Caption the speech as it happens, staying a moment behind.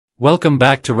Welcome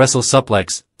back to Wrestle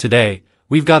Suplex. Today,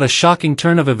 we've got a shocking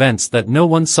turn of events that no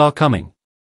one saw coming.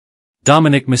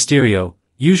 Dominik Mysterio,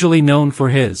 usually known for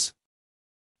his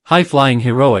high-flying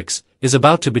heroics, is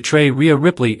about to betray Rhea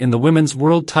Ripley in the women's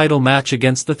world title match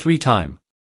against the three-time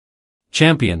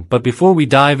champion. But before we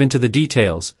dive into the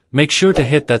details, make sure to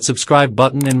hit that subscribe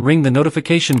button and ring the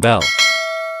notification bell,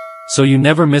 so you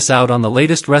never miss out on the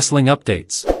latest wrestling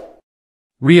updates.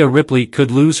 Rhea Ripley could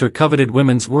lose her coveted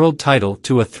women's world title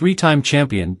to a three-time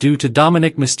champion due to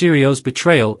Dominik Mysterio's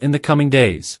betrayal in the coming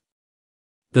days.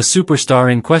 The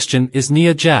superstar in question is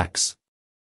Nia Jax.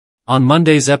 On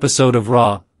Monday's episode of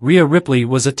Raw, Rhea Ripley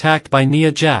was attacked by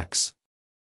Nia Jax.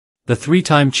 The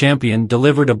three-time champion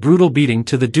delivered a brutal beating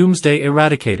to the Doomsday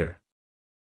Eradicator.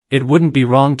 It wouldn't be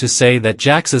wrong to say that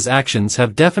Jax's actions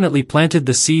have definitely planted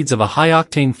the seeds of a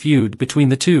high-octane feud between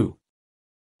the two.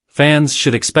 Fans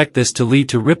should expect this to lead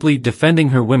to Ripley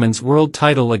defending her women's world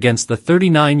title against the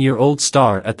 39-year-old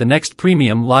star at the next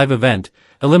premium live event,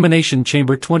 Elimination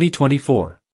Chamber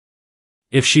 2024.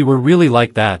 If she were really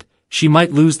like that, she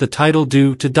might lose the title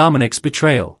due to Dominik's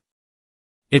betrayal.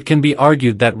 It can be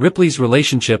argued that Ripley's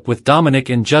relationship with Dominik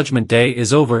in Judgment Day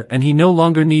is over and he no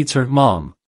longer needs her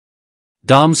mom.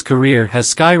 Dom's career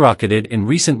has skyrocketed in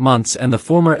recent months and the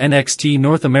former NXT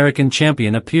North American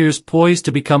champion appears poised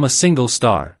to become a single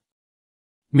star.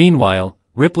 Meanwhile,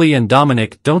 Ripley and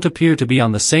Dominik don't appear to be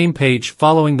on the same page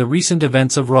following the recent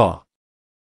events of Raw.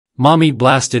 Mommy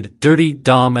blasted Dirty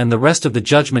Dom and the rest of the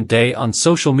Judgment Day on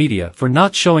social media for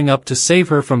not showing up to save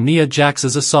her from Nia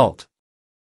Jax's assault.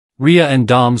 Rhea and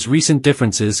Dom's recent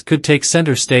differences could take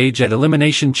center stage at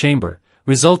Elimination Chamber,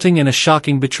 resulting in a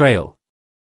shocking betrayal.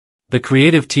 The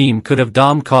creative team could have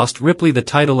Dom cost Ripley the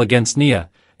title against Nia,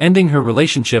 ending her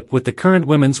relationship with the current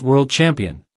women's world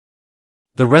champion.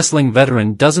 The wrestling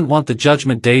veteran doesn't want the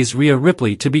Judgment Day's Rhea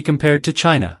Ripley to be compared to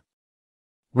Chyna.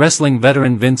 Wrestling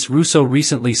veteran Vince Russo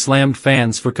recently slammed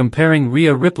fans for comparing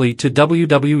Rhea Ripley to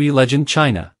WWE legend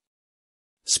Chyna.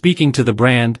 Speaking to the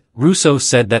brand, Russo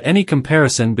said that any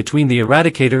comparison between the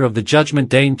Eradicator of the Judgment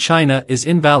Day and Chyna is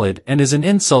invalid and is an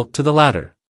insult to the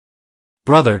latter.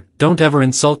 Brother, don't ever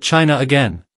insult Chyna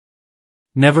again.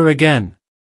 Never again.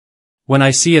 When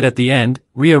I see it at the end,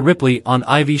 Rhea Ripley on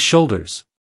Ivy's shoulders.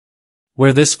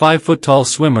 Where this 5-foot-tall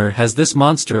swimmer has this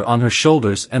monster on her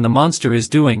shoulders and the monster is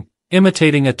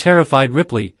imitating a terrified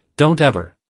Ripley, don't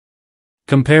ever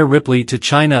compare Ripley to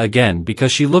Chyna again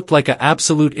because she looked like an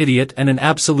absolute idiot and an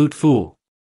absolute fool.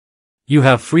 You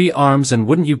have free arms and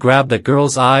wouldn't you grab that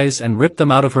girl's eyes and rip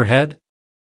them out of her head?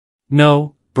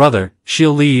 No, brother,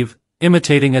 she'll leave,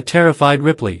 imitating a terrified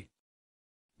Ripley.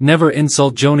 Never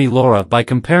insult Joni Laura by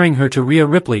comparing her to Rhea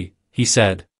Ripley, he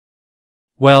said.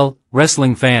 Well,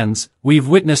 wrestling fans, we've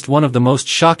witnessed one of the most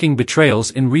shocking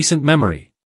betrayals in recent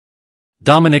memory.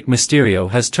 Dominik Mysterio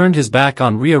has turned his back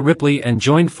on Rhea Ripley and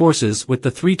joined forces with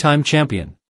the three-time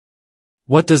champion.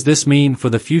 What does this mean for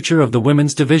the future of the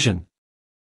women's division?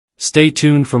 Stay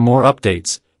tuned for more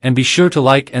updates, and be sure to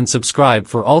like and subscribe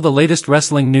for all the latest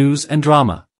wrestling news and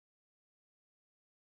drama.